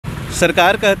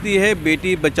सरकार कहती है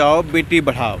बेटी बचाओ बेटी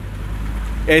बढ़ाओ।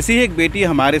 ऐसी ही एक बेटी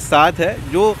हमारे साथ है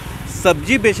जो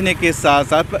सब्जी बेचने के साथ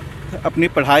साथ अपनी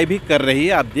पढ़ाई भी कर रही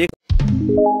है। आप देख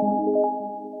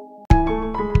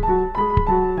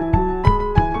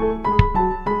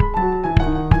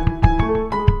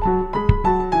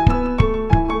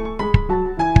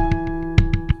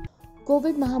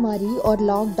कोविड महामारी और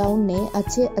लॉकडाउन ने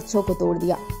अच्छों को तोड़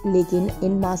दिया, लेकिन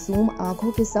इन मासूम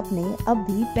आंखों के सपने अब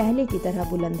भी पहले की तरह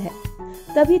बुलंद है।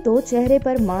 तभी तो चेहरे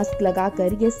पर मास्क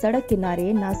लगाकर ये सड़क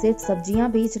किनारे न सिर्फ सब्जियां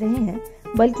बेच रहे हैं,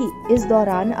 बल्कि इस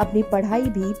दौरान अपनी पढ़ाई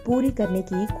भी पूरी करने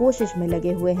की कोशिश में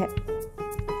लगे हुए हैं।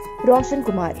 रोशन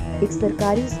कुमार एक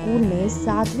सरकारी स्कूल में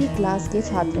 7वीं क्लास के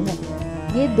छात्र हैं।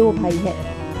 ये 2 भाई हैं।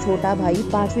 छोटा भाई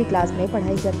 5वीं क्लास में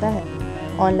पढ़ाई करता है।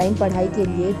 ऑनलाइन पढ़ाई के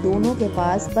लिए दोनों के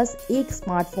पास बस एक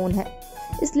स्मार्टफोन है,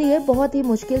 इसलिए बहुत ही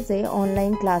मुश्किल से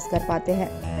ऑनलाइन क्लास कर पाते हैं।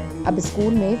 अब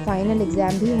स्कूल में फाइनल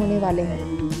एग्जाम भी होने वाले हैं,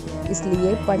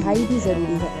 इसलिए पढ़ाई भी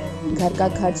जरूरी है। घर का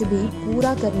खर्च भी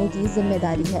पूरा करने की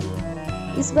जिम्मेदारी है।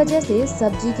 इस वजह से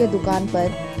सब्जी के दुकान पर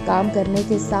काम करने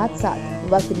के साथ साथ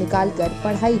वक्त निकालकर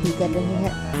पढ़ाई भी कर रहे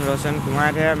हैं। रोशन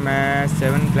कुमार है, मैं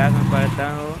 7th क्लास में पढ़ता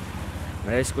हूँ।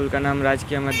 मेरे स्कूल का नाम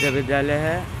राजकीय मध्य विद्यालय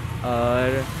है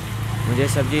और मुझे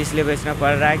सब्जी इसलिए बेचना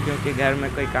पड़ रहा है क्योंकि घर में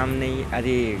कोई काम नहीं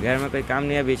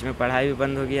है। बीच में पढ़ाई भी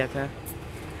बंद हो गया था,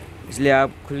 इसलिए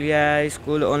अब खुल गया है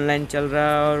स्कूल, ऑनलाइन चल रहा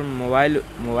है और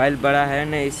मोबाइल बड़ा है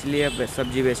ना, इसलिए अब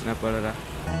सब्जी बेचना पड़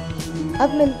रहा।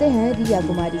 अब मिलते हैं रिया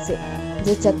कुमारी से,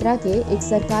 जो चतरा के एक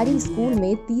सरकारी स्कूल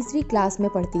में 3री क्लास में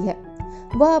पढ़ती है।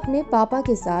 वह अपने पापा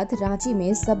के साथ रांची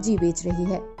में सब्जी बेच रही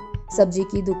है। सब्जी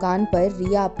की दुकान पर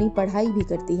रिया अपनी पढ़ाई भी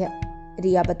करती है।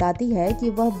 रिया बताती है कि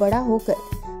वह बड़ा होकर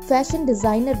फैशन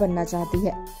डिजाइनर बनना चाहती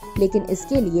है, लेकिन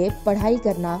इसके लिए पढ़ाई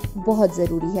करना बहुत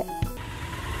जरूरी है।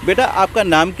 बेटा, आपका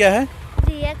नाम क्या है?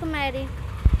 रिया कुमारी।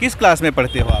 किस क्लास में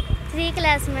पढ़ते हो आप? 3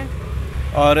 क्लास में।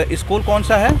 और स्कूल कौन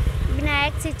सा है?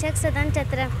 विनायक शिक्षक सदन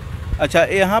चतरा। अच्छा,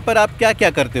 यहाँ पर आप क्या क्या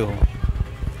करते हो?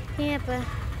 यहाँ पर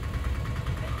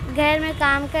घर में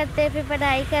काम करते हैं, फिर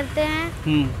पढ़ाई करते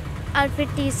हैं और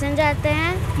फिर ट्यूशन जाते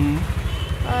हैं।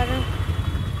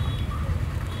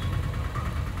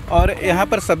 और यहाँ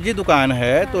पर सब्जी दुकान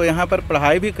है, तो यहाँ पर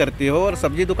पढ़ाई भी करती हो। और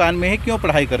सब्जी दुकान में ही क्यों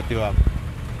पढ़ाई करती हो आप?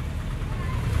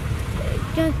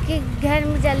 क्योंकि घर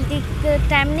में जल्दी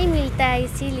टाइम नहीं मिलता है,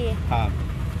 इसीलिए। हाँ,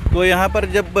 तो यहाँ पर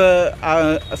जब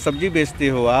सब्जी बेचते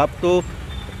हो आप, तो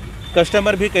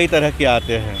कस्टमर भी कई तरह के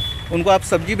आते हैं, उनको आप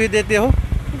सब्जी भी देते हो?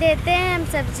 देते हैं हम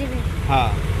सब्जी भी। हाँ,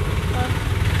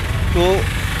 तो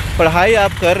पढ़ाई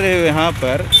आप कर रहे हो यहाँ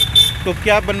पर, तो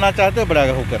क्या बनना चाहते हो बड़ा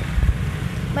होकर?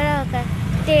 बड़ा होकर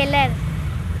टेलर।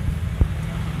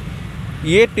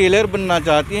 ये टेलर बनना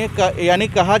चाहती हैं, यानी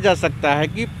कहा जा सकता है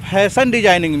कि फैशन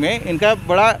डिजाइनिंग में इनका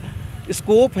बड़ा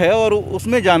स्कोप है और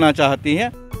उसमें जाना चाहती हैं।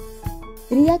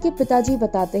 रिया के पिताजी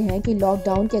बताते हैं कि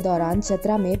लॉकडाउन के दौरान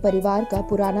चतरा में परिवार का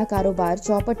पुराना कारोबार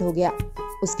चौपट हो गया।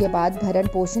 उसके बाद भरण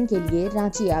पोषण के लिए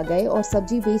रांची आ गए और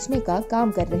सब्जी बेचने का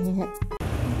काम कर रहे हैं।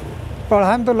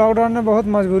 पढ़ाई में तो लॉकडाउन में बहुत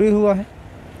मजबूरी हुआ है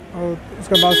और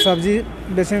उसके बाद सब्जी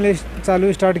बेचने के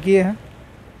लिए स्टार्ट किए हैं।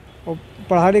 और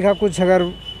पढ़ा लिखा कुछ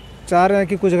अगर चाह रहे हैं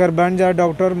कि कुछ अगर बन जाए,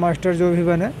 डॉक्टर मास्टर जो भी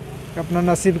बने, अपना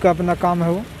नसीब का अपना काम है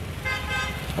वो।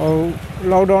 और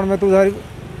लॉकडाउन में तो उधर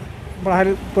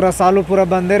पढ़ाई पूरा सालों पूरा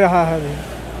बंदे रहा है।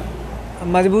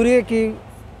 अभी मजबूरी है कि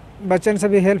बच्चन से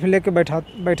भी हेल्प लेके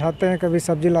बैठाते हैं, कभी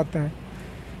सब्जी लाते हैं,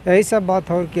 यही सब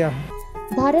बात और क्या है।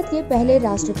 भारत के पहले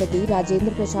राष्ट्रपति राजेंद्र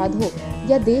प्रसाद हो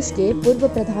या देश के पूर्व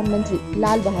प्रधानमंत्री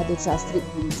लाल बहादुर शास्त्री,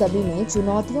 सभी ने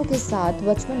चुनौतियों के साथ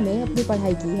बचपन में अपनी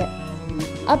पढ़ाई की है।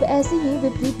 अब ऐसी ही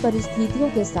विपरीत परिस्थितियों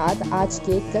के साथ आज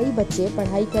के कई बच्चे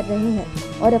पढ़ाई कर रहे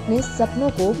हैं और अपने सपनों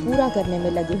को पूरा करने में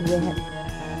लगे हुए हैं,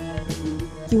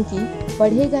 क्योंकि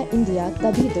पढ़ेगा इंडिया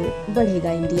तभी तो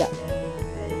बढ़ेगा इंडिया।